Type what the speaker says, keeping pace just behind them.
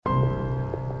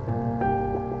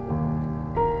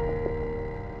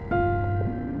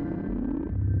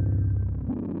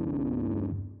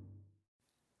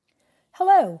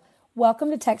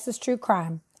Welcome to Texas True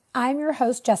Crime. I'm your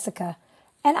host, Jessica,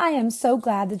 and I am so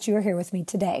glad that you are here with me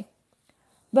today.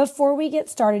 Before we get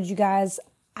started, you guys,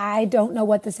 I don't know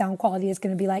what the sound quality is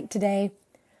going to be like today.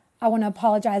 I want to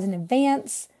apologize in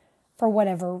advance for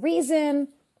whatever reason.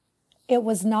 It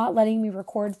was not letting me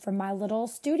record from my little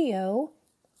studio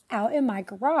out in my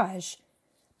garage,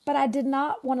 but I did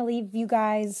not want to leave you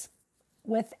guys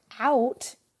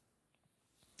without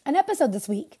an episode this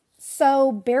week.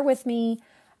 So bear with me.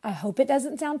 I hope it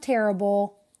doesn't sound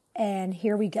terrible, and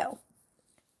here we go.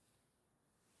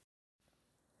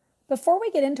 Before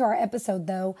we get into our episode,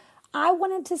 though, I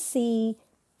wanted to see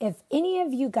if any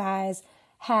of you guys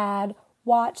had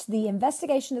watched the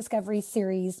Investigation Discovery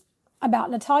series about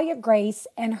Natalia Grace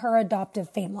and her adoptive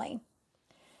family.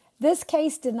 This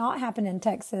case did not happen in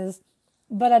Texas,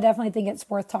 but I definitely think it's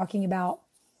worth talking about.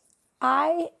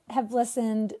 I have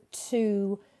listened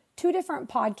to 2 different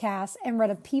podcasts and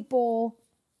read a People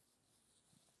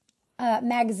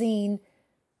magazine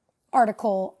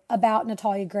article about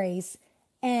Natalia Grace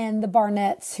and the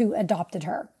Barnetts who adopted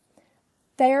her.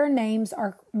 Their names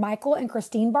are Michael and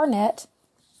Christine Barnett.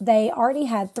 They already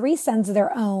had 3 sons of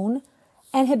their own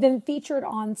and had been featured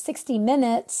on 60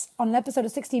 Minutes, on an episode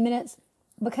of 60 Minutes,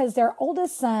 because their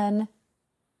oldest son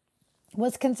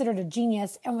was considered a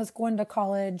genius and was going to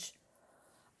college.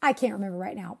 I can't remember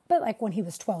right now, but like when he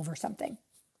was 12 or something.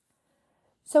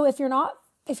 So if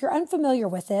you're unfamiliar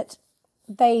with it,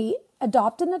 they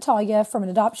adopted Natalia from an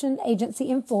adoption agency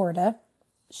in Florida.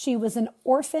 She was an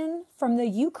orphan from the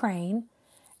Ukraine,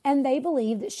 and they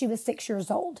believed that she was 6 years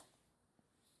old.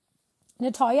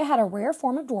 Natalia had a rare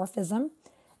form of dwarfism,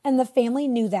 and the family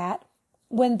knew that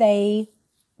when they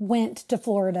went to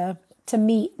Florida to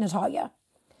meet Natalia.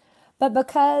 But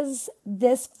because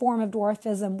this form of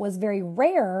dwarfism was very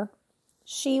rare,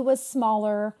 she was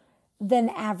smaller than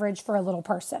average for a little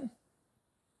person.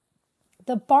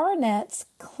 The Barnetts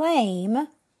claim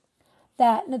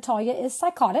that Natalia is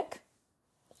psychotic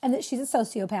and that she's a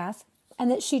sociopath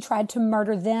and that she tried to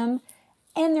murder them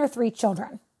and their 3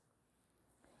 children.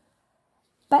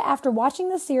 But after watching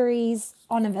the series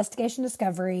on Investigation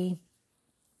Discovery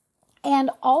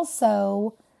and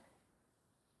also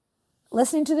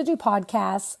listening to the 2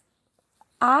 podcasts,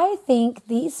 I think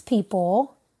these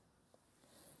people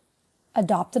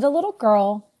adopted a little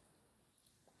girl,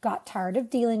 got tired of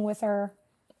dealing with her,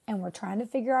 and were trying to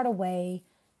figure out a way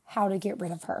how to get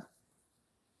rid of her.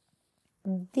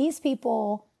 These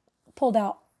people pulled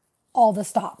out all the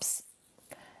stops.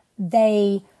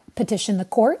 They petitioned the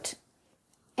court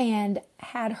and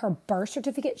had her birth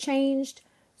certificate changed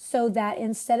so that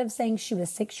instead of saying she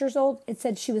was 6 years old, it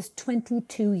said she was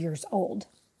 22 years old.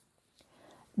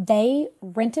 They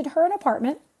rented her an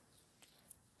apartment,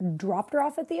 dropped her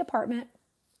off at the apartment,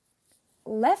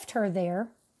 left her there,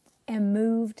 and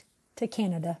moved to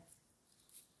Canada.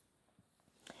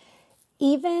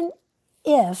 Even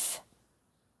if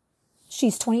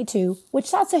she's 22,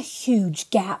 which that's a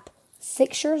huge gap,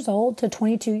 6 years old to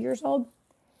 22 years old,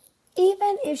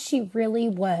 even if she really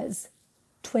was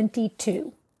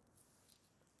 22,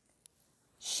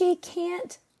 she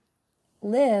can't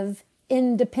live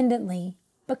independently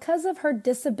because of her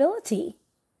disability.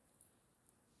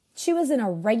 She was in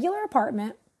a regular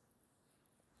apartment.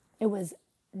 It was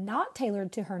not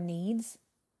tailored to her needs.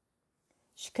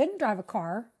 She couldn't drive a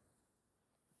car.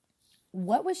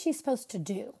 What was she supposed to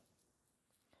do?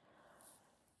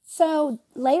 So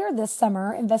later this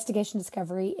summer, Investigation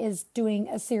Discovery is doing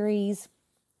a series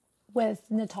with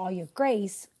Natalia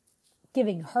Grace,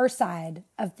 giving her side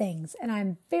of things. And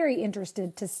I'm very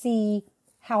interested to see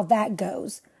how that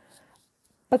goes,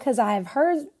 because I have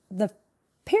heard the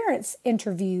parents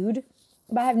interviewed,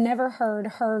 but I've never heard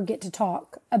her get to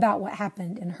talk about what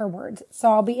happened in her words.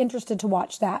 So I'll be interested to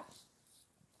watch that.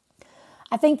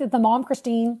 I think that the mom,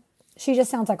 Christine, she just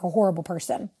sounds like a horrible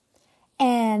person.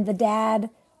 And the dad,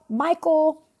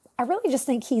 Michael, I really just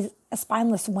think he's a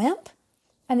spineless wimp,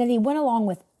 and that he went along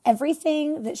with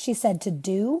everything that she said to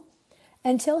do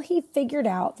until he figured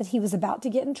out that he was about to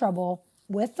get in trouble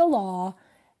with the law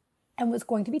and was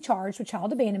going to be charged with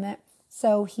child abandonment.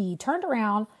 So he turned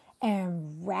around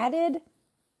and ratted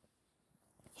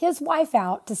his wife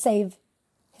out to save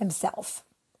himself.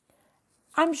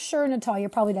 I'm sure Natalia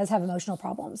probably does have emotional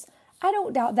problems. I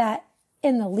don't doubt that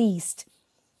in the least,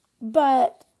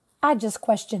 but I just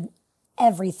question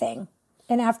everything.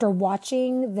 And after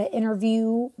watching the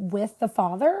interview with the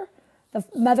father, the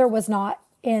mother was not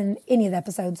in any of the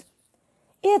episodes.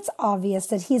 It's obvious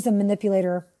that he's a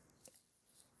manipulator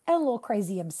and a little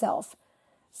crazy himself.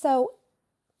 So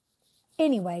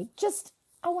anyway,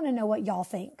 I want to know what y'all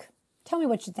think. Tell me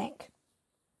what you think.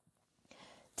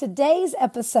 Today's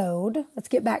episode, let's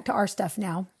get back to our stuff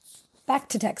now. Back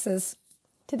to Texas.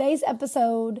 Today's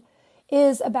episode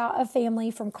is about a family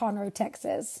from Conroe,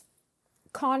 Texas.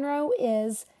 Conroe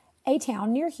is a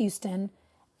town near Houston,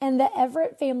 and the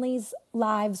Everett family's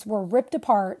lives were ripped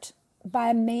apart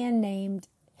by a man named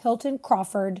Hilton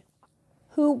Crawford,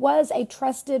 who was a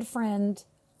trusted friend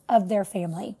of their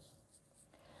family.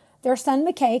 Their son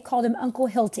McKay called him Uncle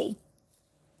Hilty.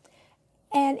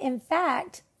 And in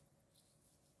fact,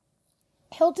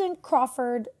 Hilton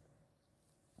Crawford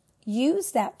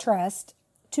used that trust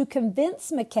to convince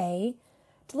McKay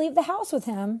to leave the house with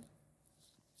him,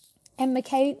 and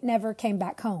McKay never came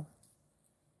back home.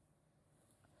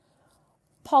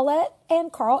 Paulette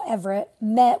and Carl Everett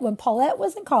met when Paulette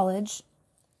was in college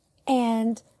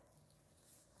and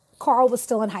Carl was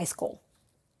still in high school.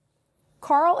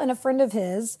 Carl and a friend of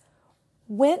his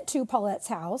went to Paulette's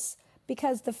house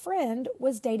because the friend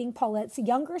was dating Paulette's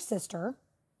younger sister,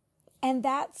 and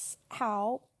that's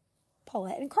how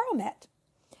Paulette and Carl met.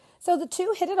 So the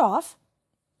two hit it off,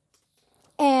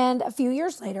 and a few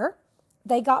years later,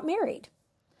 they got married.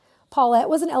 Paulette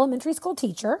was an elementary school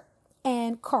teacher,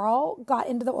 and Carl got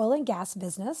into the oil and gas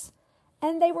business,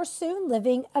 and they were soon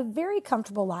living a very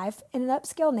comfortable life in an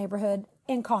upscale neighborhood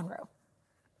in Conroe.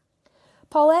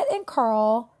 Paulette and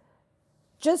Carl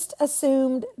just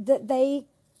assumed that they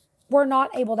were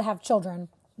not able to have children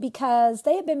because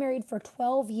they had been married for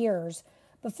 12 years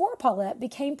before Paulette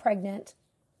became pregnant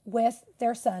with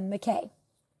their son, McKay.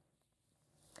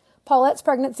 Paulette's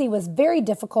pregnancy was very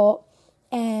difficult,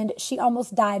 and she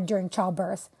almost died during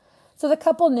childbirth. So the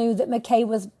couple knew that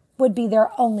McKay would be their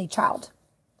only child.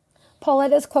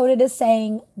 Paulette is quoted as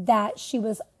saying that she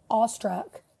was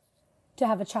awestruck to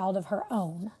have a child of her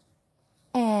own,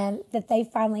 and that they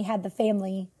finally had the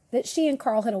family that she and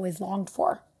Carl had always longed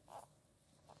for.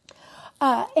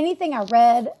 Anything I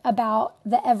read about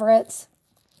the Everetts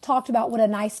talked about what a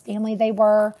nice family they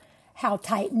were, how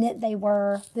tight-knit they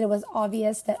were, that it was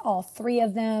obvious that all three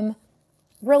of them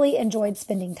really enjoyed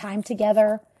spending time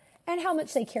together, and how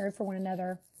much they cared for one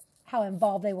another, how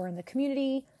involved they were in the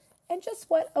community, and just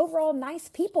what overall nice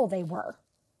people they were.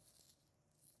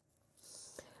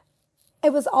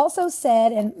 It was also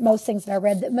said, in most things that I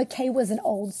read, that McKay was an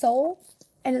old soul,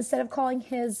 and instead of calling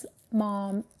his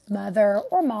mom mother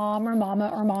or mom or mama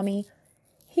or mommy,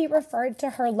 he referred to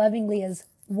her lovingly as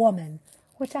woman,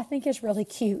 which I think is really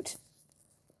cute.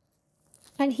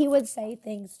 And he would say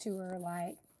things to her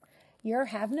like, "You're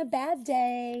having a bad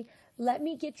day. Let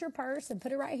me get your purse and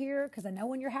put it right here, because I know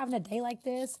when you're having a day like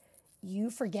this, you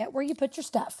forget where you put your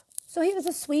stuff." So he was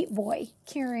a sweet boy,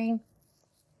 caring,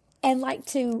 and liked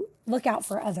to look out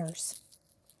for others.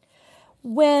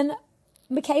 When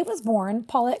McKay was born,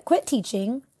 Paulette quit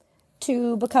teaching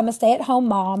to become a stay-at-home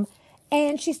mom,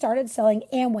 and she started selling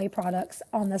Amway products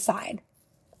on the side.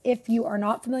 If you are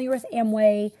not familiar with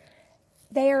Amway,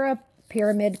 they are a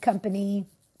pyramid company,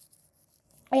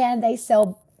 and they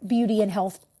sell beauty and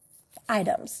health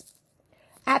items.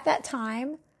 At that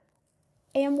time,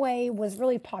 Amway was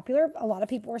really popular. A lot of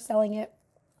people were selling it.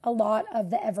 A lot of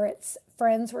the Everett's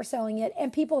friends were selling it,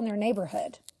 and people in their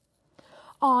neighborhood.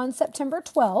 On September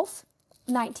 12th,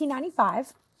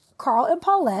 1995, Carl and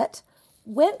Paulette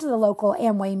went to the local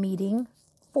Amway meeting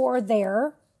for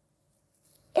their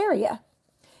area.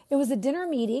 It was a dinner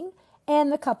meeting,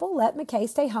 and the couple let McKay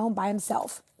stay home by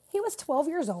himself. He was 12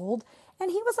 years old,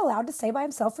 and he was allowed to stay by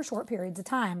himself for short periods of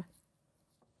time.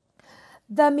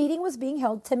 The meeting was being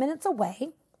held 10 minutes away,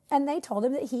 and they told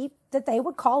him that they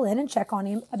would call in and check on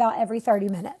him about every 30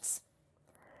 minutes.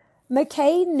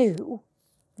 McKay knew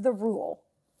the rule.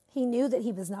 He knew that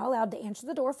he was not allowed to answer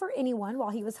the door for anyone while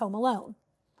he was home alone.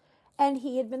 And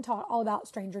he had been taught all about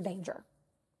stranger danger.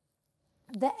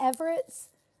 The Everetts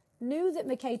knew that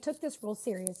McKay took this rule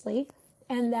seriously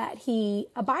and that he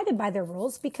abided by their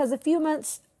rules, because a few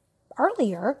months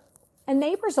earlier, a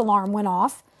neighbor's alarm went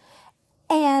off,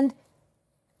 and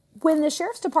when the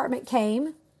sheriff's department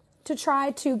came to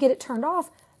try to get it turned off,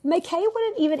 McKay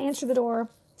wouldn't even answer the door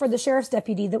for the sheriff's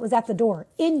deputy that was at the door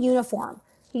in uniform.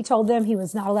 He told them he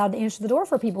was not allowed to answer the door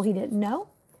for people he didn't know,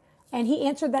 and he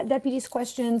answered that deputy's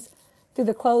questions through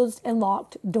the closed and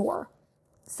locked door.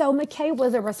 So McKay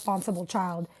was a responsible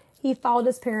child. He followed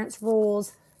his parents'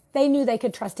 rules. They knew they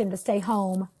could trust him to stay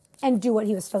home and do what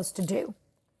he was supposed to do.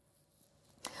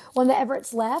 When the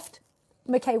Everetts left,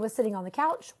 McKay was sitting on the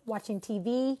couch, watching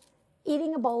TV,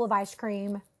 eating a bowl of ice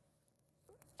cream,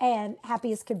 and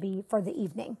happy as could be for the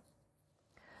evening.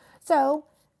 So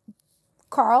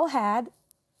Carl had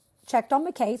checked on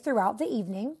McKay throughout the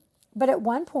evening, but at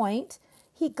one point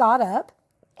he got up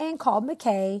and called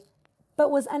McKay, but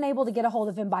was unable to get a hold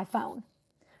of him by phone.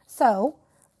 So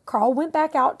Carl went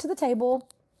back out to the table.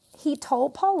 He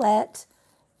told Paulette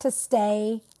to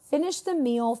stay, finish the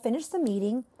meal, finish the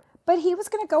meeting, but he was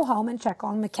going to go home and check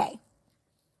on McKay.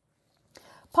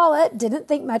 Paulette didn't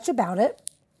think much about it.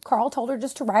 Carl told her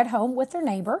just to ride home with their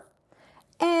neighbor,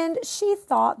 and she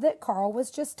thought that Carl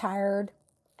was just tired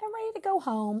and ready to go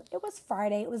home. It was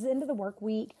Friday. It was the end of the work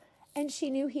week, and she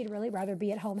knew he'd really rather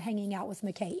be at home hanging out with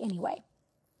McKay anyway.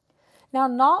 Now,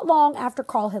 not long after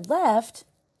Carl had left,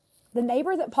 the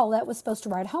neighbor that Paulette was supposed to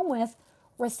ride home with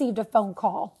received a phone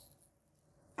call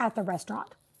at the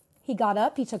restaurant. He got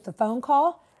up, he took the phone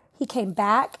call, he came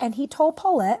back, and he told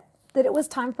Paulette that it was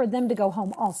time for them to go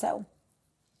home also.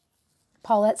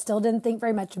 Paulette still didn't think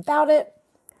very much about it.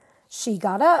 She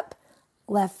got up,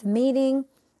 left the meeting,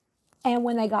 and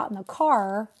when they got in the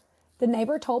car, the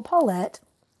neighbor told Paulette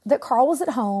that Carl was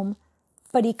at home,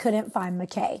 but he couldn't find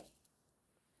McKay.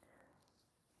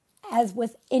 As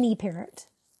with any parent,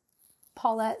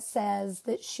 Paulette says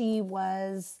that she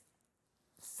was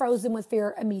frozen with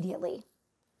fear immediately.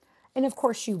 And of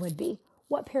course she would be.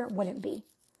 What parent wouldn't be?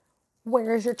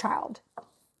 Where is your child?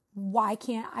 Why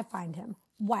can't I find him?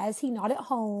 Why is he not at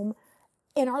home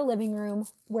in our living room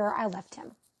where I left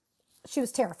him? She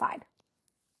was terrified.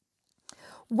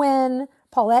 When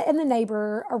Paulette and the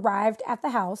neighbor arrived at the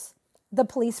house, the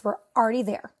police were already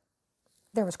there.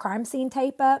 There was crime scene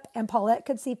tape up, and Paulette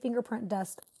could see fingerprint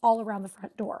dust all around the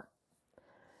front door.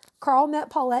 Carl met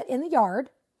Paulette in the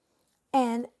yard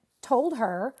and told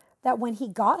her that when he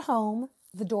got home,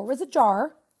 the door was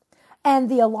ajar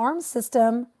and the alarm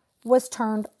system was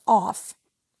turned off.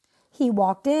 He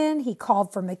walked in, he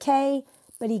called for McKay,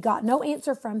 but he got no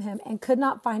answer from him and could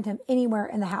not find him anywhere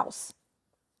in the house.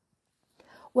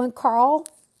 When Carl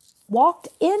walked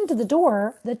into the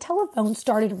door, the telephone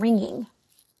started ringing.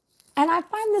 And I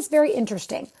find this very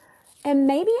interesting. And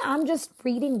maybe I'm just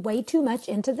reading way too much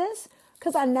into this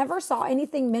because I never saw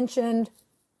anything mentioned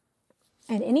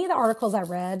in any of the articles I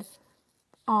read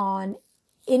on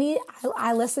any.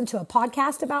 I listened to a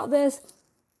podcast about this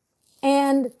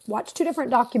and watched 2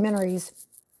 different documentaries.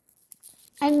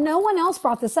 And no one else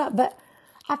brought this up. But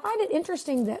I find it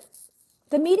interesting that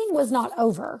the meeting was not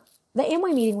over. The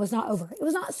Amway meeting was not over. It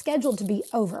was not scheduled to be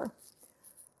over.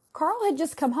 Carl had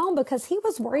just come home because he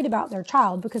was worried about their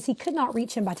child because he could not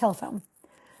reach him by telephone.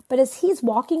 But as he's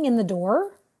walking in the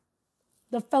door,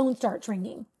 the phone starts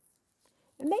ringing.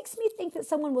 It makes me think that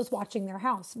someone was watching their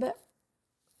house, but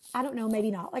I don't know,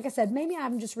 maybe not. Like I said, maybe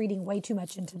I'm just reading way too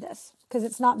much into this because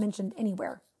it's not mentioned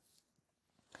anywhere.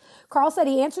 Carl said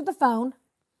he answered the phone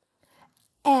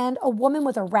and a woman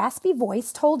with a raspy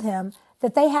voice told him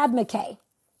that they had McKay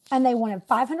and they wanted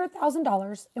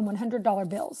 $500,000 in $100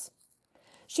 bills.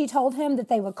 She told him that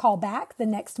they would call back the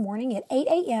next morning at 8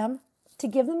 a.m. to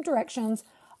give them directions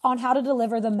on how to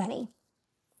deliver the money.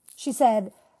 She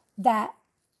said that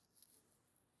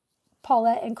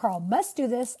Paulette and Carl must do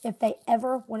this if they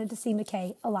ever wanted to see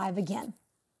McKay alive again.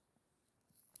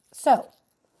 So,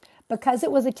 because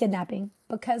it was a kidnapping,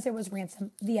 because there was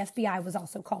ransom, the FBI was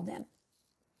also called in.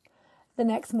 The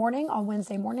next morning, on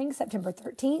Wednesday morning, September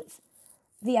 13th,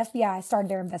 the FBI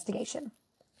started their investigation.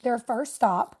 Their first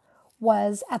stop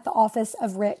was at the office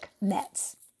of Rick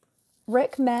Metz.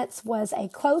 Rick Metz was a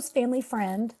close family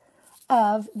friend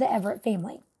of the Everett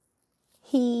family.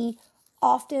 He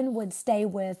often would stay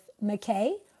with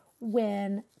McKay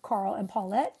when Carl and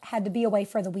Paulette had to be away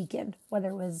for the weekend, whether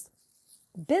it was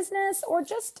business or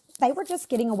just they were just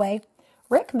getting away.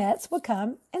 Rick Metz would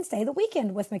come and stay the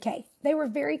weekend with McKay. They were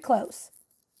very close.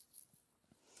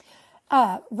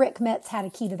 Rick Metz had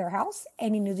a key to their house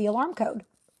and he knew the alarm code.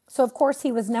 So, of course,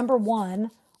 he was number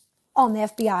 1 on the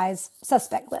FBI's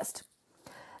suspect list.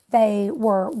 They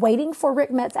were waiting for Rick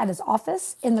Metz at his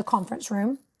office in the conference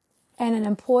room, and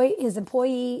his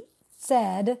employee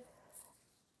said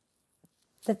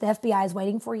that the FBI is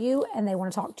waiting for you and they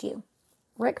want to talk to you.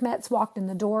 Rick Metz walked in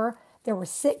the door. There were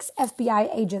 6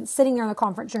 FBI agents sitting there in the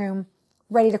conference room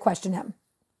ready to question him.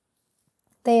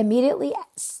 They immediately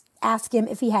asked him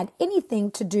if he had anything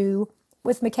to do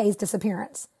with McKay's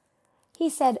disappearance. He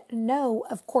said, no,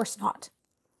 of course not.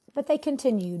 But they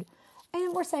continued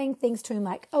and were saying things to him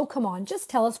like, oh, come on, just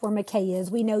tell us where McKay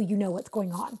is. We know you know what's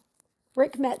going on.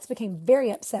 Rick Metz became very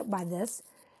upset by this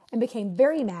and became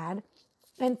very mad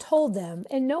and told them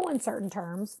in no uncertain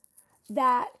terms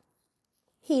that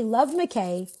he loved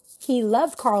McKay, he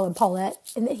loved Carl and Paulette,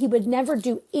 and that he would never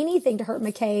do anything to hurt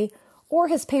McKay or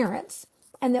his parents.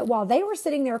 And that while they were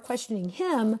sitting there questioning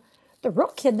him, the real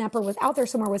kidnapper was out there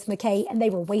somewhere with McKay and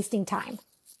they were wasting time.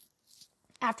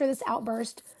 After this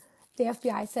outburst, the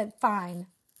FBI said, fine,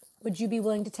 would you be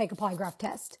willing to take a polygraph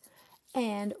test?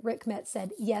 And Rick Metz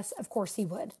said, yes, of course he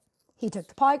would. He took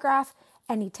the polygraph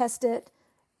and he tested,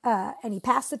 and he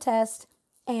passed the test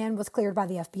and was cleared by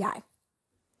the FBI.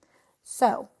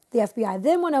 So the FBI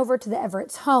then went over to the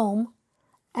Everett's home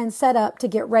and set up to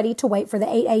get ready to wait for the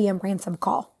 8 a.m. ransom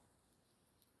call.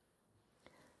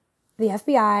 The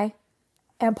FBI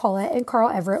and Paulette and Carl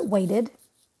Everett waited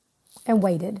and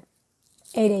waited.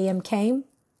 8 a.m. came.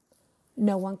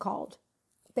 No one called.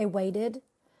 They waited.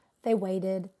 They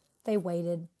waited. They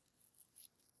waited.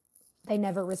 They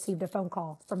never received a phone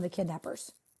call from the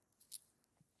kidnappers.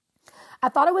 I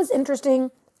thought it was interesting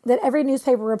that every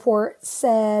newspaper report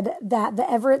said that the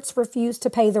Everetts refused to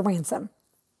pay the ransom.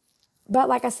 But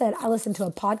like I said, I listened to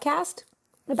a podcast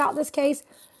about this case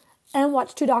and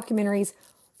watched 2 documentaries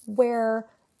where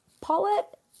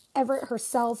Paulette Everett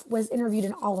herself was interviewed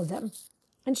in all of them.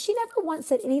 And she never once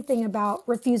said anything about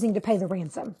refusing to pay the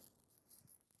ransom.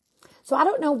 So I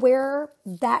don't know where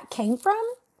that came from,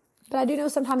 but I do know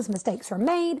sometimes mistakes are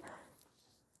made.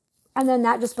 And then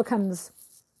that just becomes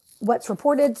what's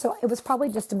reported. So it was probably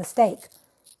just a mistake.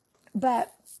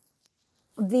 But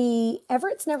the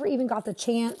Everetts never even got the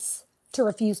chance to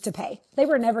refuse to pay. They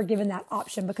were never given that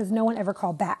option because no one ever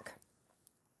called back.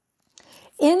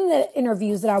 In the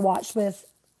interviews that I watched with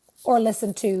or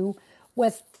listened to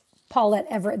with Paulette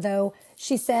Everett, though,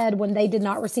 she said when they did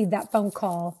not receive that phone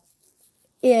call,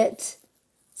 it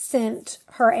sent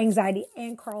her anxiety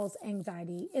and Carl's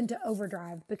anxiety into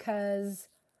overdrive because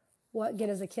what good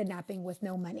is a kidnapping with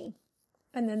no money?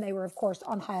 And then they were, of course,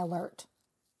 on high alert.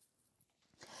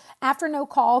 After no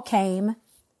call came,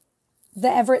 the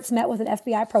Everetts met with an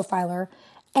FBI profiler,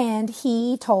 and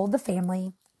he told the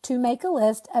family to make a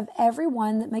list of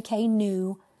everyone that McKay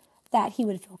knew that he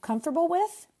would feel comfortable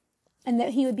with and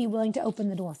that he would be willing to open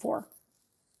the door for.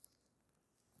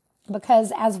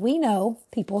 Because as we know,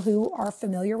 people who are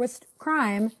familiar with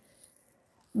crime,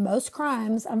 most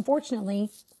crimes, unfortunately,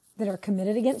 that are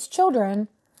committed against children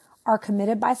are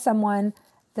committed by someone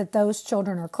that those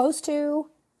children are close to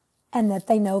and that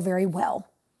they know very well.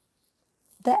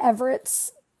 The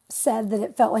Everetts said that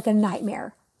it felt like a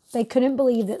nightmare. They couldn't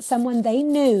believe that someone they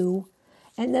knew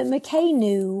and that McKay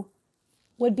knew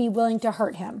would be willing to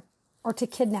hurt him or to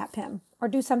kidnap him or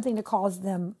do something to cause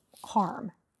them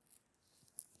harm.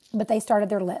 But they started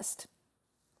their list.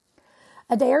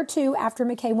 A day or 2 after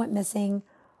McKay went missing,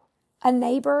 a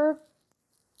neighbor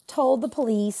told the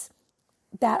police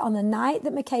that on the night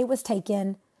that McKay was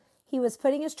taken, he was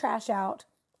putting his trash out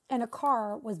and a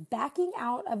car was backing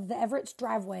out of the Everett's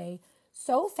driveway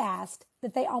so fast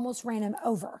that they almost ran him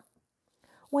over.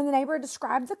 When the neighbor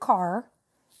described the car,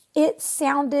 it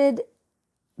sounded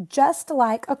just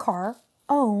like a car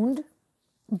owned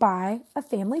by a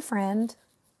family friend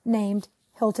named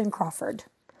Hilton Crawford.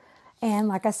 And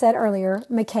like I said earlier,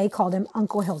 McKay called him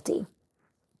Uncle Hilty.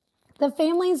 The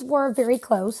families were very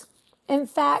close. In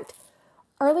fact,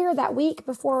 earlier that week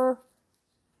before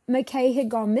McKay had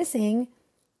gone missing,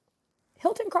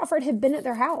 Hilton Crawford had been at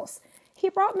their house. He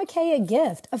brought McKay a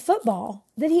gift, a football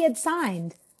that he had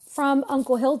signed from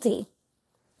Uncle Hilty.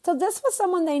 So this was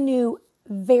someone they knew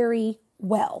very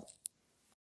well.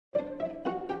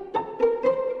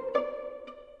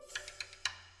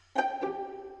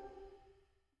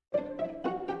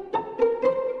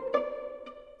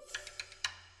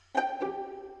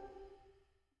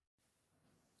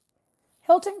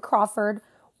 Hilton Crawford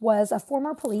was a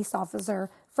former police officer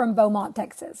from Beaumont,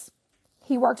 Texas.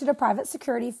 He worked at a private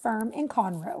security firm in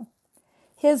Conroe.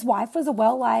 His wife was a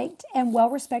well-liked and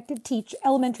well-respected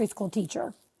elementary school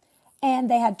teacher. And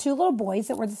they had 2 little boys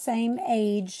that were the same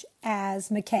age as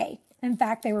McKay. In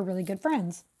fact, they were really good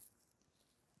friends.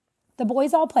 The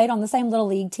boys all played on the same little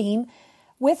league team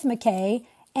with McKay,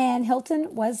 and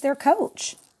Hilton was their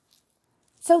coach.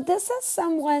 So this is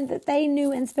someone that they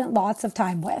knew and spent lots of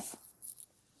time with.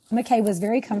 McKay was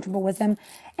very comfortable with him.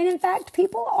 And in fact,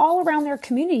 people all around their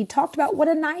community talked about what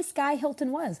a nice guy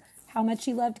Hilton was, how much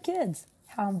he loved kids,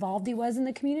 how involved he was in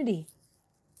the community,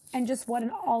 and just what an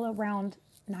all-around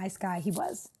nice guy he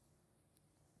was.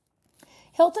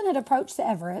 Hilton had approached the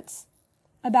Everetts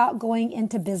about going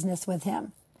into business with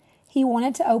him. He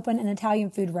wanted to open an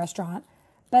Italian food restaurant,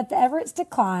 but the Everetts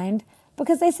declined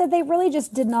because they said they really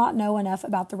just did not know enough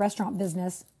about the restaurant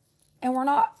business and were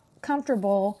not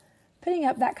comfortable putting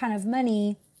up that kind of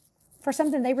money for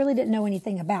something they really didn't know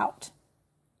anything about.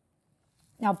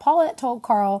 Now, Paulette told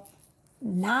Carl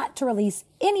not to release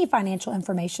any financial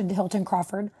information to Hilton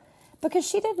Crawford because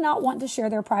she did not want to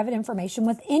share their private information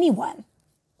with anyone,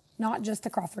 not just the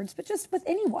Crawfords, but just with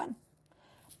anyone.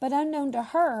 But unknown to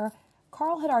her,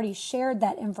 Carl had already shared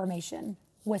that information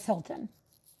with Hilton.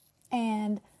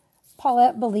 And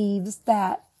Paulette believes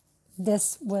that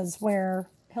this was where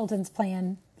Hilton's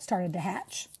plan started to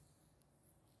hatch.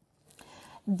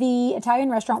 The Italian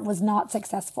restaurant was not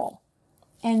successful,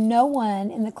 and no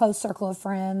one in the close circle of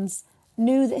friends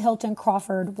knew that Hilton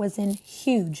Crawford was in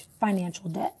huge financial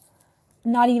debt,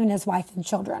 not even his wife and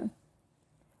children.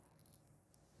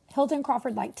 Hilton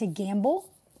Crawford liked to gamble,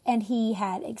 and he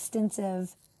had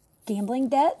extensive gambling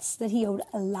debts that he owed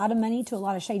a lot of money to a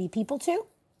lot of shady people to.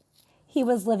 He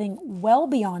was living well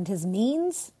beyond his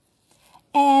means,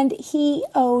 and he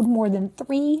owed more than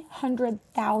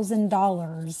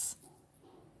 $300,000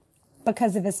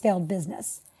 because of his failed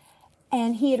business.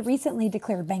 And he had recently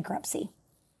declared bankruptcy.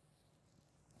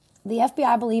 The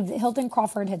FBI believed that Hilton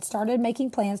Crawford had started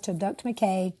making plans to abduct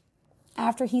McKay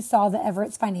after he saw the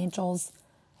Everett's financials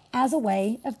as a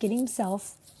way of getting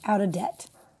himself out of debt.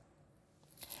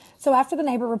 So after the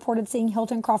neighbor reported seeing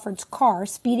Hilton Crawford's car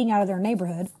speeding out of their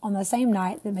neighborhood on the same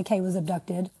night that McKay was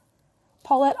abducted,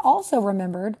 Paulette also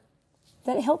remembered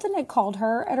that Hilton had called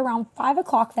her at around 5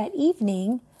 o'clock that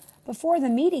evening before the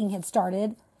meeting had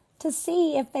started to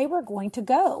see if they were going to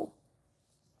go.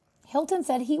 Hilton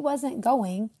said he wasn't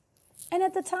going, and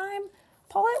at the time,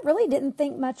 Paulette really didn't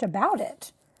think much about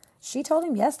it. She told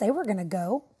him, yes, they were going to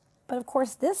go, but of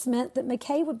course this meant that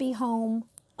McKay would be home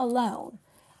alone.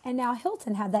 And now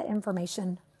Hilton had that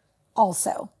information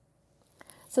also.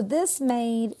 So this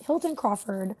made Hilton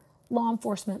Crawford law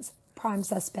enforcement's prime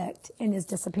suspect in his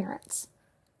disappearance.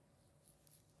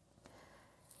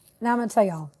 Now I'm going to tell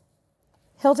y'all,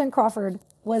 Hilton Crawford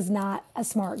was not a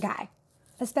smart guy,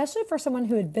 especially for someone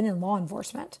who had been in law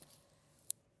enforcement.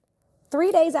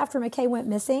 3 days after McKay went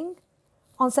missing,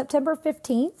 on September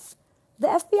 15th, the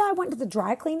FBI went to the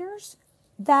dry cleaners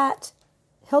that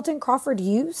Hilton Crawford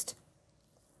used.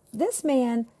 This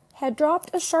man had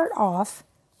dropped a shirt off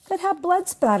that had blood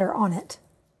splatter on it.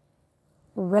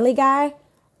 Really, guy?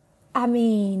 I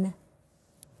mean,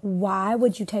 why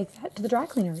would you take that to the dry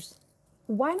cleaners?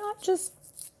 Why not just,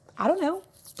 I don't know,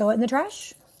 throw it in the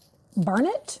trash? Burn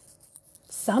it?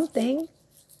 Something.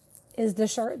 Is the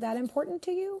shirt that important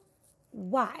to you?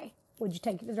 Why would you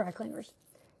take it to the dry cleaners?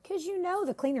 Because you know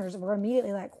the cleaners were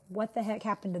immediately like, what the heck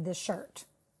happened to this shirt?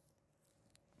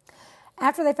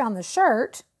 After they found the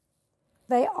shirt,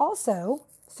 they also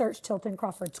searched Hilton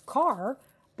Crawford's car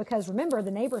because, remember,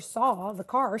 the neighbors saw the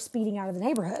car speeding out of the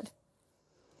neighborhood.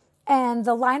 And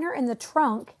the liner in the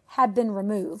trunk had been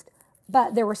removed,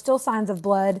 but there were still signs of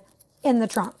blood in the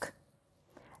trunk.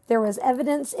 There was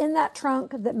evidence in that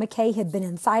trunk that McKay had been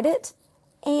inside it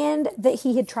and that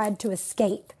he had tried to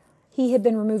escape. He had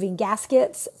been removing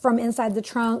gaskets from inside the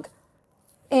trunk,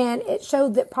 and it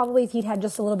showed that probably if he'd had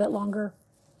just a little bit longer,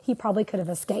 he probably could have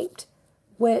escaped,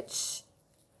 which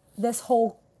this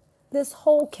whole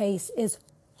case is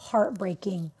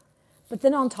heartbreaking. But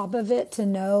then on top of it, to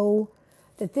know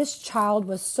that this child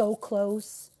was so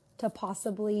close to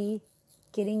possibly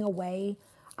getting away,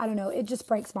 I don't know, it just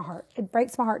breaks my heart. It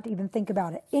breaks my heart to even think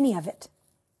about it, any of it.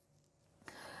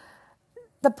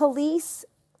 The police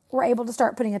were able to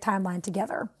start putting a timeline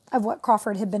together of what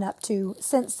Crawford had been up to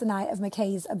since the night of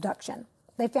McKay's abduction.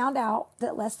 They found out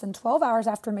that less than 12 hours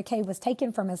after McKay was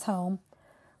taken from his home,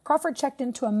 Crawford checked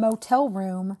into a motel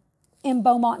room in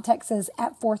Beaumont, Texas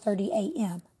at 4:30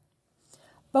 a.m.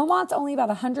 Beaumont's only about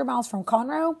 100 miles from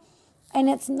Conroe, and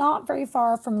it's not very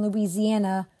far from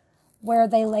Louisiana, where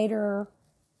they later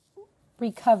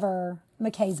recover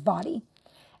McKay's body.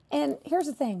 And here's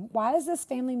the thing. Why is this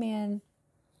family man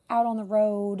out on the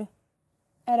road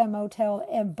at a motel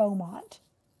in Beaumont?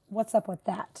 What's up with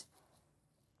that?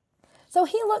 So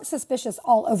he looked suspicious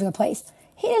all over the place.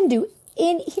 He didn't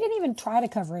even try to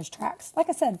cover his tracks. Like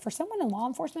I said, for someone in law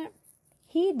enforcement,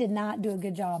 he did not do a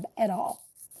good job at all.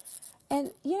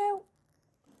 And,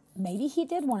 maybe he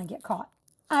did want to get caught.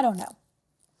 I don't know.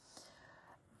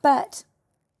 But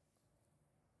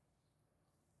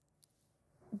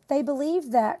they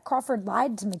believe that Crawford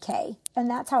lied to McKay, and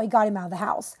that's how he got him out of the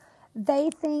house. They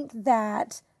think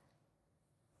that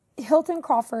Hilton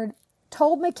Crawford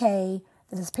told McKay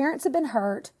that his parents had been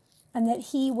hurt and that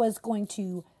he was going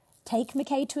to take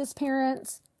McKay to his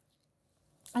parents,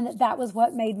 and that was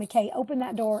what made McKay open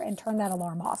that door and turn that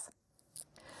alarm off.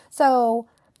 So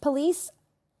police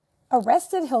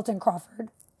arrested Hilton Crawford,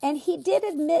 and he did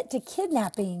admit to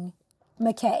kidnapping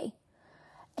McKay.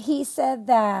 He said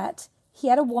that he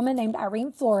had a woman named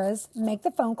Irene Flores make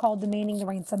the phone call demanding the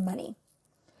ransom money.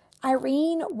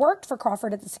 Irene worked for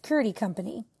Crawford at the security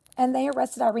company, and they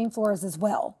arrested Irene Flores as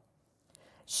well.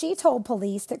 She told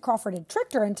police that Crawford had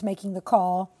tricked her into making the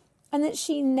call and that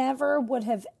she never would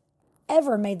have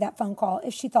ever made that phone call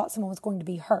if she thought someone was going to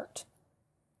be hurt.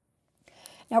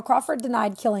 Now, Crawford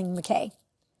denied killing McKay.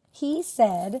 He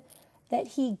said that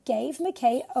he gave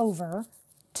McKay over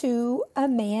to a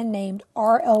man named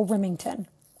R.L. Remington.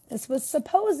 This was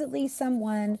supposedly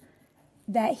someone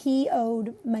that he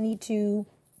owed money to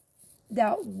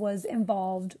that was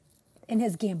involved in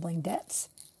his gambling debts.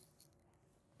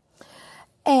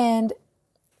 And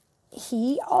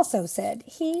he also said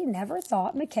he never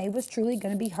thought McKay was truly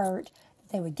going to be hurt.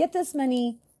 They would get this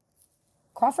money,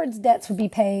 Crawford's debts would be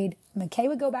paid, McKay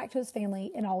would go back to his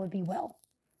family, and all would be well.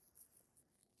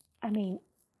 I mean,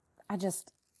 I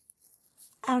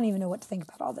don't even know what to think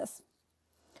about all this.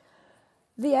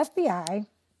 The FBI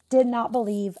did not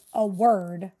believe a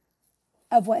word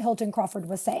of what Hilton Crawford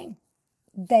was saying.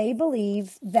 They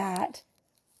believed that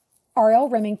R.L.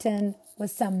 Remington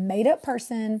was some made-up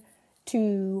person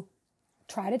to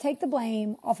try to take the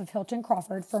blame off of Hilton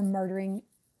Crawford for murdering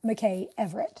McKay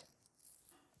Everett,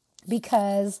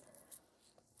 because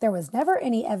there was never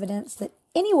any evidence that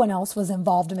anyone else was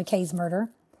involved in McKay's murder,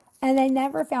 and they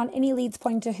never found any leads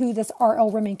pointing to who this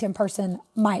R.L. Remington person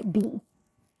might be.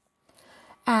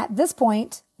 At this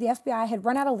point, the FBI had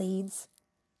run out of leads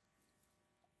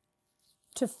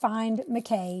to find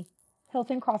McKay.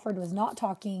 Hilton Crawford was not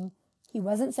talking. He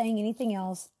wasn't saying anything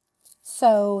else.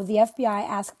 So the FBI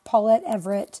asked Paulette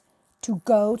Everett to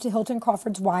go to Hilton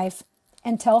Crawford's wife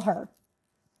and tell her,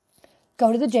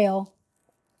 go to the jail,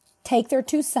 take their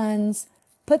 2 sons,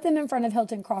 put them in front of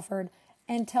Hilton Crawford,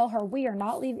 and tell him we are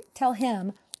not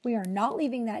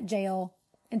leaving that jail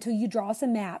until you draw us a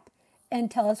map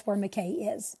and tell us where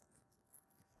McKay is.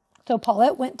 So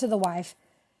Paulette went to the wife,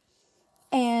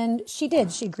 and she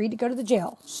did. She agreed to go to the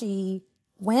jail. She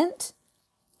went,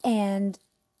 and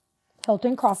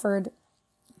Hilton Crawford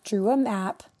drew a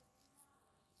map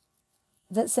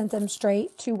that sent them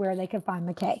straight to where they could find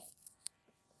McKay.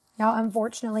 Now,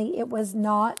 unfortunately, it was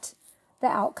not the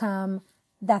outcome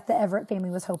that the Everett family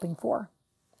was hoping for,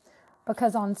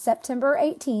 because on September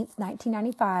 18th,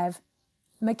 1995,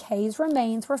 McKay's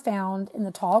remains were found in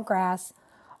the tall grass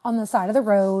on the side of the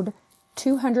road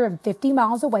 250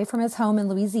 miles away from his home in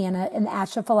Louisiana in the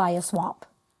Atchafalaya Swamp.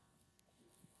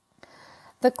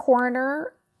 The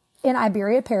coroner in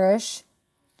Iberia Parish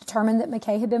determined that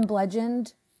McKay had been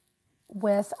bludgeoned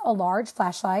with a large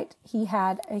flashlight. He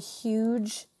had a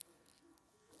huge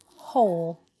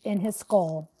hole in his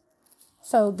skull.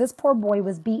 So this poor boy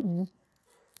was beaten.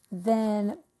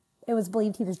 Then it was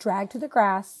believed he was dragged to the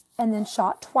grass and then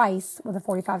shot twice with a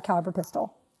 .45 caliber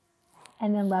pistol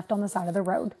and then left on the side of the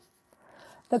road.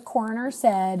 The coroner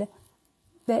said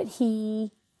that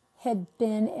he had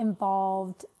been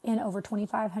involved in over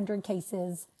 2,500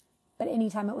 cases, but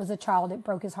anytime it was a child, it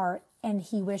broke his heart, and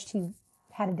he wished he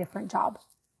had a different job.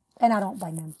 And I don't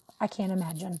blame him. I can't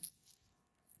imagine.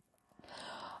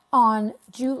 On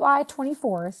July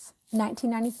 24th,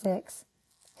 1996,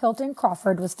 Hilton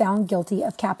Crawford was found guilty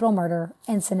of capital murder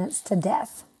and sentenced to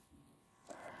death.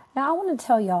 Now, I want to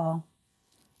tell y'all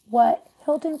what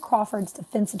Hilton Crawford's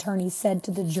defense attorney said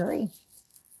to the jury.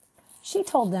 She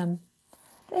told them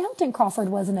that Hilton Crawford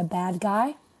wasn't a bad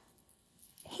guy.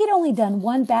 He'd only done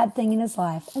one bad thing in his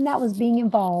life, and that was being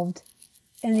involved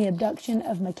in the abduction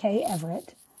of McKay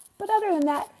Everett. But other than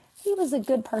that, he was a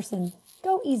good person.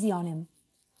 Go easy on him.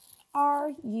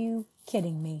 Are you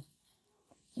kidding me?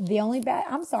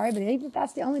 I'm sorry, but even if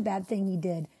that's the only bad thing he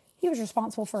did, he was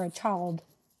responsible for a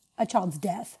child's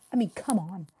death. I mean, come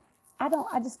on.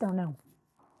 I just don't know.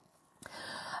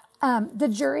 The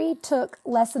jury took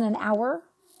less than an hour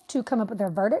to come up with their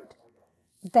verdict.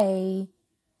 They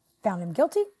found him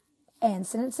guilty and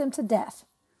sentenced him to death.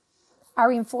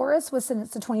 Irene Flores was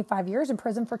sentenced to 25 years in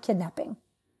prison for kidnapping.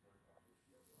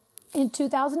 In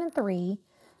 2003,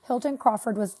 Hilton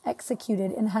Crawford was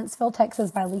executed in Huntsville,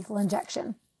 Texas by lethal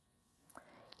injection.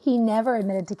 He never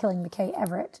admitted to killing McKay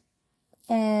Everett.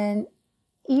 And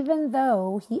even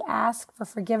though he asked for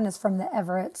forgiveness from the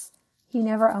Everetts, he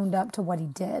never owned up to what he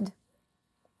did.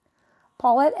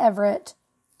 Paulette Everett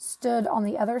stood on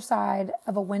the other side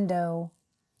of a window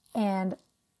and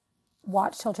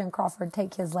watched Hilton Crawford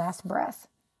take his last breath.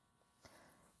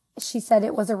 She said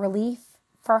it was a relief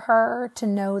for her to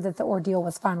know that the ordeal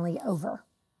was finally over.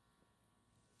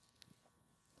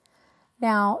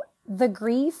 Now, the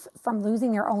grief from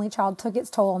losing their only child took its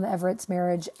toll on the Everett's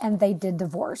marriage, and they did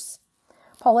divorce.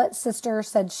 Paulette's sister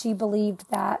said she believed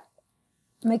that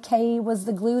McKay was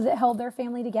the glue that held their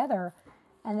family together,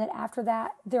 and that after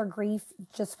that, their grief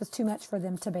just was too much for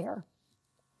them to bear.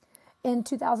 In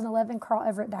 2011, Carl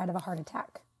Everett died of a heart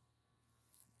attack.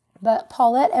 But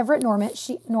Paulette Everett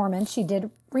Norman, she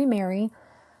did remarry,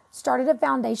 started a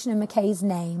foundation in McKay's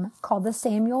name called the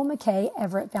Samuel McKay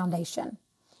Everett Foundation.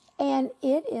 And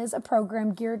it is a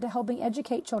program geared to helping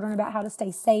educate children about how to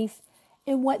stay safe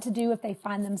and what to do if they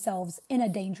find themselves in a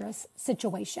dangerous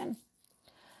situation.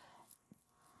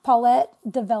 Paulette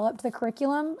developed the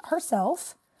curriculum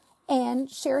herself and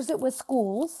shares it with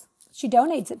schools. She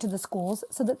donates it to the schools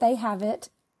so that they have it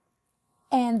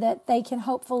and that she can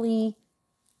hopefully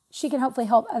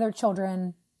help other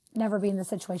children never be in the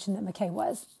situation that McKay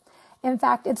was. In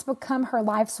fact, it's become her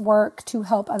life's work to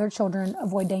help other children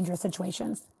avoid dangerous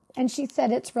situations. And she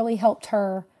said it's really helped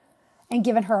her and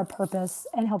given her a purpose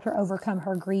and helped her overcome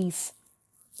her grief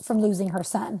from losing her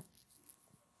son.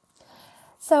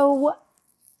 So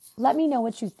let me know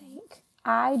what you think.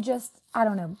 I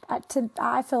don't know.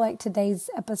 I feel like today's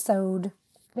episode,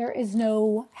 there is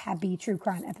no happy true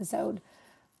crime episode,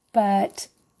 but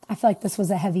I feel like this was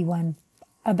a heavy one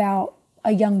about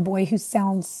a young boy who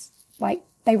sounds like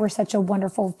they were such a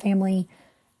wonderful family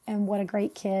and what a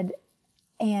great kid.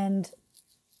 And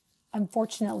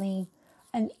unfortunately,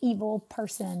 an evil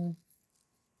person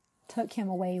took him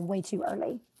away way too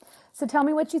early. So tell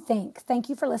me what you think. Thank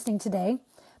you for listening today.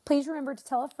 Please remember to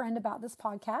tell a friend about this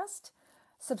podcast,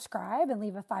 subscribe, and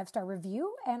leave a 5-star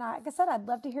review. And like I said, I'd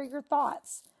love to hear your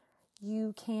thoughts.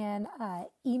 You can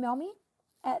email me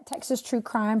at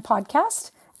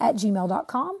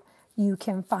texastruecrimepodcast@gmail.com. You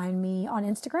can find me on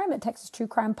Instagram at Texas True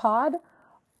Crime Pod,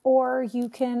 or you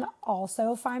can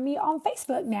also find me on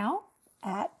Facebook now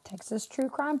at Texas True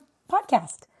Crime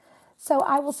Podcast. So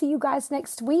I will see you guys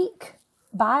next week.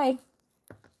 Bye.